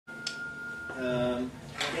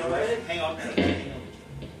Hang on.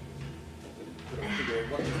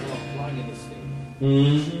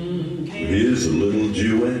 Here's a little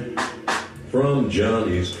duet from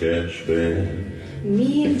Johnny's cash band.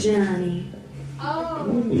 Me and Johnny. Oh,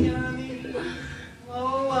 Johnny.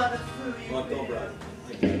 Oh, what a fool you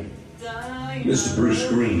made. Mr. Bruce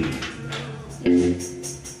Green.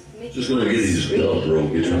 Just gonna get his dobro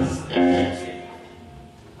guitar.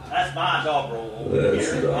 That's my dobro over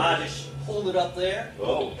That's here. the I just hold it up there.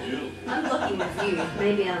 Oh, beautiful. I'm looking with you.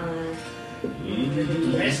 Maybe I'll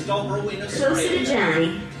Best dobro in closer to Australia.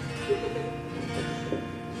 Johnny.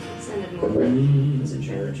 Sounded more like it was a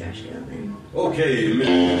trailer trash girl then. Okay,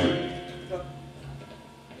 Mr.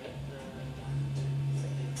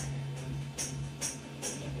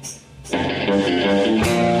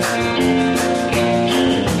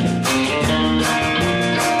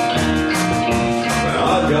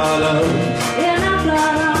 I've got arms. And I've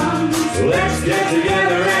got arms. Let's get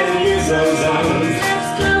together and use those arms. Let's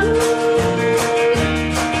go.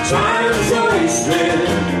 Time's wasted.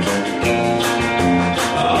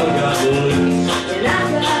 I've got lips. And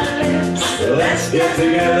I've got lips. Let's get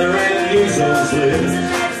together and use those lips.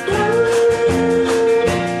 Let's go.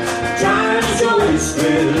 Time's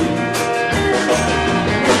wasted.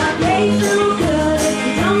 Now days no good if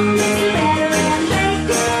you don't make it better and make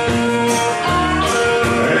it.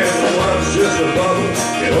 And love's just a bubble.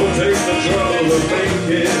 It don't take the trouble to make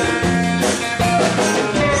it.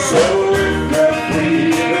 So if you're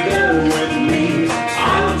free to go with me,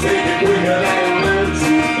 I'll take it quicker than 1,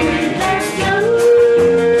 2, 3. Let's go.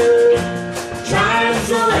 Time's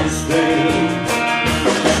wasted.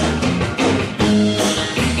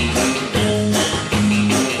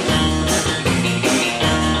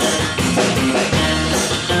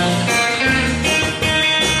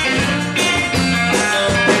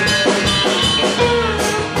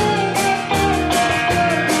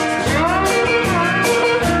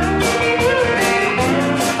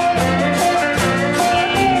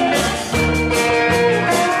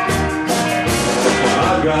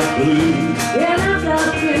 I've got blues. And I've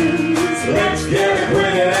got blues. Let's get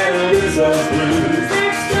acquainted and lose those blues.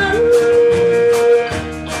 Let's go.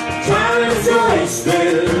 Time's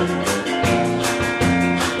wasted.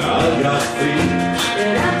 I've got feet.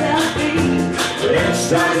 And I've got feet. It's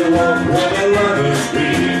time to walk where the lovers be.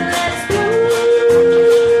 Let's go.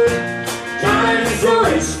 Time's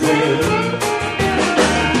wasted.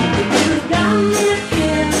 You've got me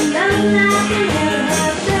feeling that I can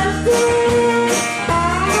have nothing.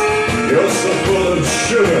 You're so full of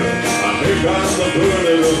sugar. I think I'm the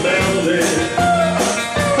burning of them